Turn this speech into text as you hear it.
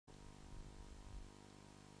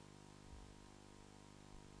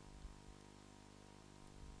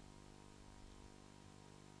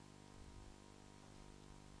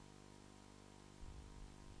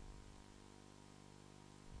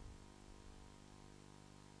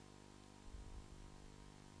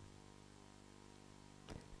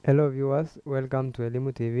Hello viewers, welcome to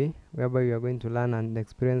Elimu TV, whereby we are going to learn and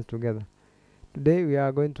experience together. Today we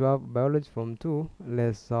are going to have Biology Form 2,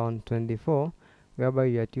 Lesson 24, whereby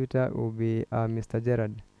your tutor will be Mr.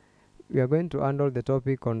 Gerard. We are going to handle the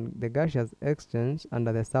topic on the gaseous exchange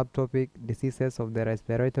under the subtopic diseases of the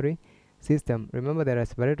respiratory system. Remember, the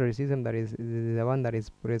respiratory system that is the one that is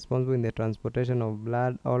responsible in the transportation of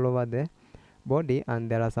blood all over the body, and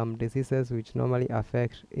there are some diseases which normally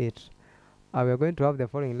affect it. We are going to have the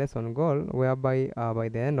following lesson goal, whereby by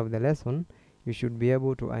the end of the lesson you should be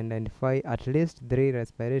able to identify at least 3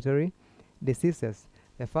 respiratory diseases.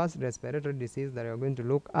 The first respiratory disease that we are going to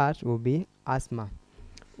look at will be asthma,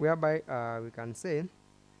 whereby we can say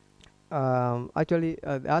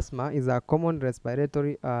asthma is a common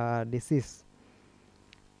respiratory disease.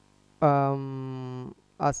 Asthma,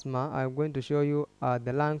 I'm going to show you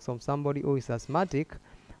the lungs of somebody who is asthmatic,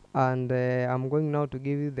 and I'm going now to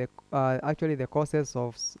give you the causes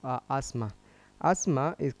of asthma.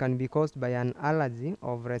 Asthma can be caused by an allergy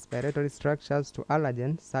of respiratory structures to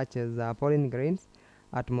allergens such as pollen grains,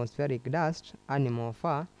 atmospheric dust, animal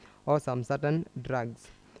fur, or some certain drugs.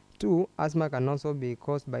 2. Asthma can also be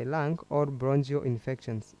caused by lung or bronchial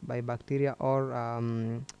infections by bacteria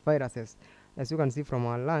or viruses. As you can see from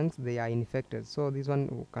our lungs, they are infected, so this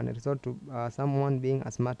one can result to someone being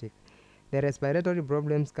asthmatic. The respiratory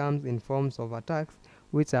problems comes in forms of attacks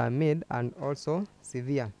which are mild and also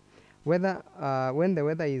severe. When the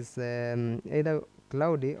weather is either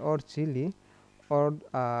cloudy or chilly, or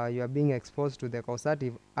you are being exposed to the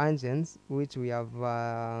causative agents which we have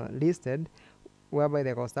listed, whereby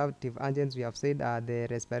the causative agents we have said are the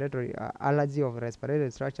respiratory allergy of respiratory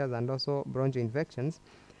structures and also bronchial infections,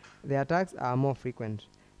 the attacks are more frequent.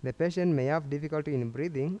 The patient may have difficulty in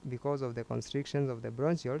breathing because of the constrictions of the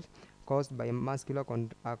bronchioles caused by muscular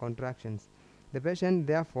contractions. The patient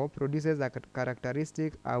therefore produces a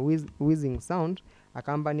characteristic wheezing sound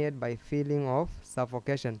accompanied by feeling of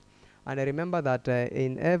suffocation. And remember that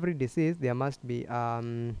in every disease there must be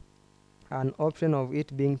an option of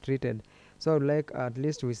it being treated. So at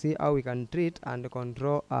least we see how we can treat and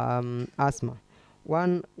control asthma.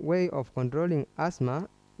 One way of controlling asthma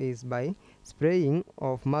is by spraying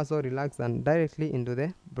of muscle relaxant directly into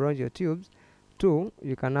the bronchial tubes. 2.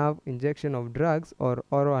 You can have injection of drugs or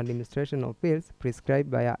oral administration of pills prescribed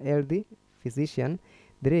by a healthy physician.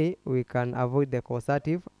 3. We can avoid the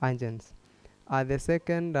causative agents. The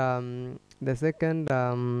second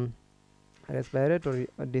respiratory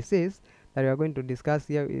disease that we are going to discuss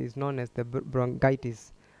here is known as the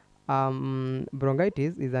bronchitis.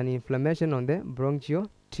 Bronchitis is an inflammation on the bronchial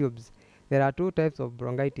tubes. There are 2 types of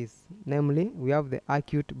bronchitis, namely we have the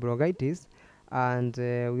acute bronchitis and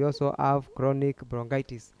we also have chronic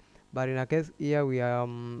bronchitis. But in a case here we are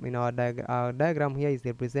in our diagram here is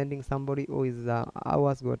representing somebody who is who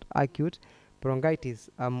has got acute bronchitis.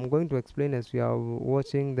 I'm going to explain as we are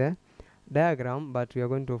watching the diagram, but we are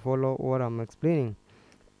going to follow what I'm explaining.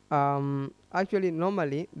 Actually,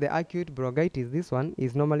 normally the acute bronchitis, this one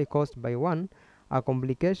is normally caused by a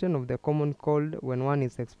complication of the common cold when one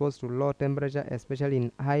is exposed to low temperature, especially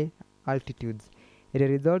in high altitudes. It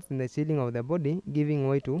results in the chilling of the body, giving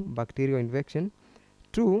way to bacterial infection.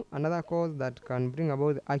 2. Another cause that can bring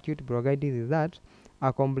about the acute bronchitis is that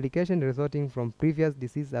a complication resulting from previous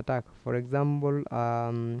disease attack, for example,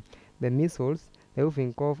 the measles, the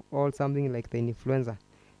whooping cough, or something like the influenza.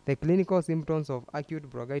 The clinical symptoms of acute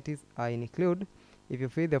bronchitis include, if you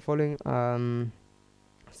feel the following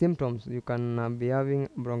symptoms, you can be having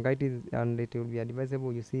bronchitis and it will be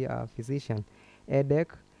advisable you see a physician.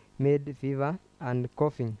 Headache, mild fever, and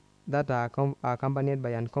coughing that are accompanied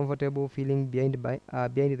by uncomfortable feeling behind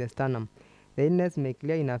the sternum. The illness may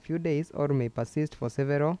clear in a few days or may persist for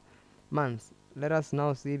several months. Let us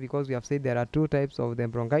now see, because we have said there are 2 types of the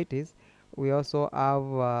bronchitis, we also have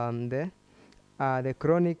the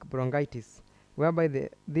chronic bronchitis, whereby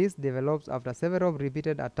this develops after several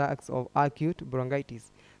repeated attacks of acute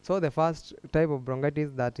bronchitis. So the first type of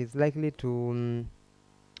bronchitis that is likely to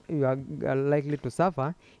you are likely to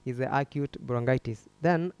suffer is the acute bronchitis.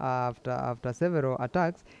 Then after several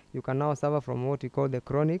attacks, you can now suffer from what we call the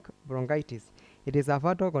chronic bronchitis. It is a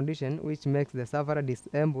fatal condition which makes the sufferer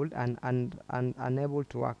disabled and unable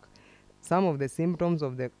to work. Some of the symptoms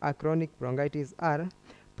of the chronic bronchitis are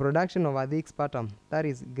production of a thick sputum that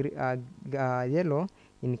is yellow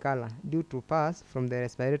in color due to pus from the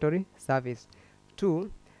respiratory surface.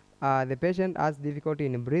 2. The patient has difficulty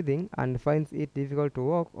in breathing and finds it difficult to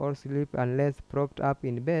walk or sleep unless propped up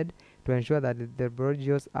in bed to ensure that the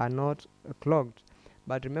bronchioles are not clogged.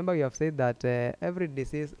 But remember, we have said that every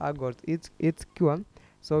disease has got its cure.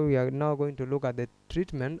 So we are now going to look at the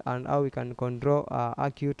treatment and how we can control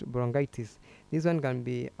acute bronchitis. This one can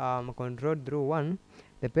be controlled through: one,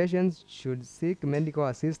 the patient should seek medical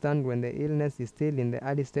assistance when the illness is still in the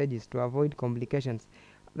early stages to avoid complications.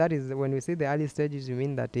 That is, when we say the early stages, we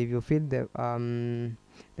mean that if you feel the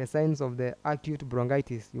signs of the acute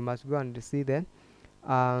bronchitis, you must go and see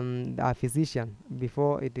a physician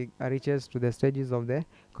before it reaches to the stages of the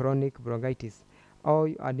chronic bronchitis, or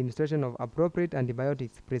administration of appropriate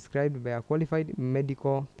antibiotics prescribed by a qualified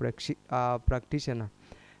medical practitioner.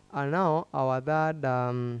 And now our third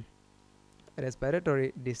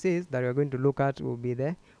respiratory disease that we are going to look at will be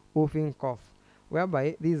the whooping cough,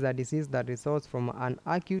 whereby this is a disease that results from an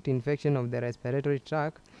acute infection of the respiratory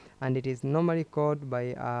tract, and it is normally caused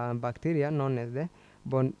by a bacteria known as the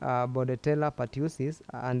Bordetella pertussis,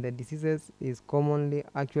 and the diseases is commonly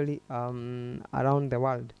actually around the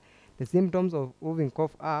world. The symptoms of whooping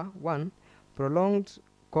cough are: one, prolonged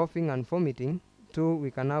coughing and vomiting; two, we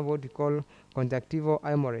can have what we call conjunctival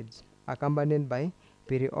hemorrhage accompanied by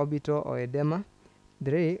periorbital or edema;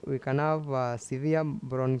 three, we can have severe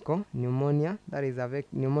bronchopneumonia, that is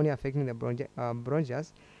pneumonia affecting the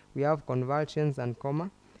bronchus. We have convulsions and coma,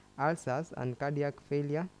 ulcers and cardiac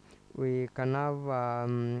failure. We can have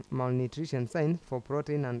malnutrition signs for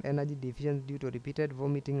protein and energy deficiency due to repeated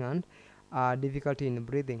vomiting and difficulty in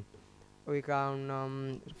breathing. We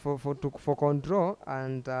can for control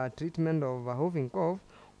and treatment of whooping cough: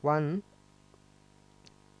 one,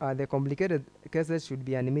 the complicated cases should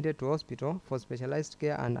be admitted to hospital for specialized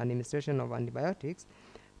care and administration of antibiotics.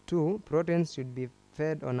 Two, proteins should be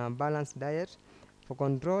fed on a balanced diet. For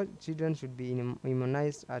control, children should be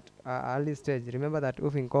immunized at early stage. Remember that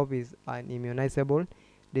whooping cough is an immunizable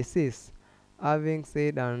disease. Having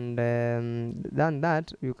said and done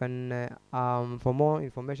that, you can for more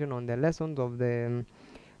information on the lessons of the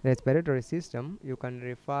respiratory system, you can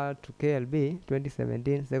refer to KLB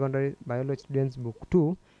 2017 Secondary Biology Students Book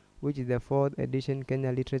 2, which is the 4th edition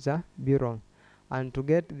Kenya Literature Bureau. And to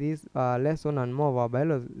get this lesson and more of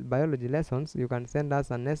our biology lessons, you can send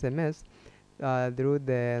us an SMS through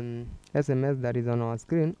the SMS that is on our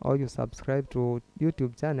screen, or you subscribe to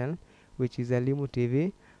YouTube channel, which is Elimu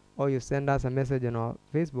TV, or you send us a message on our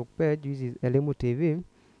Facebook page, which is Elimu TV,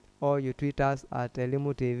 or you tweet us at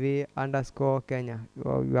Elimu TV _Kenya.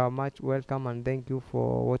 You are much welcome, and thank you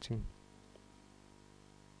for watching.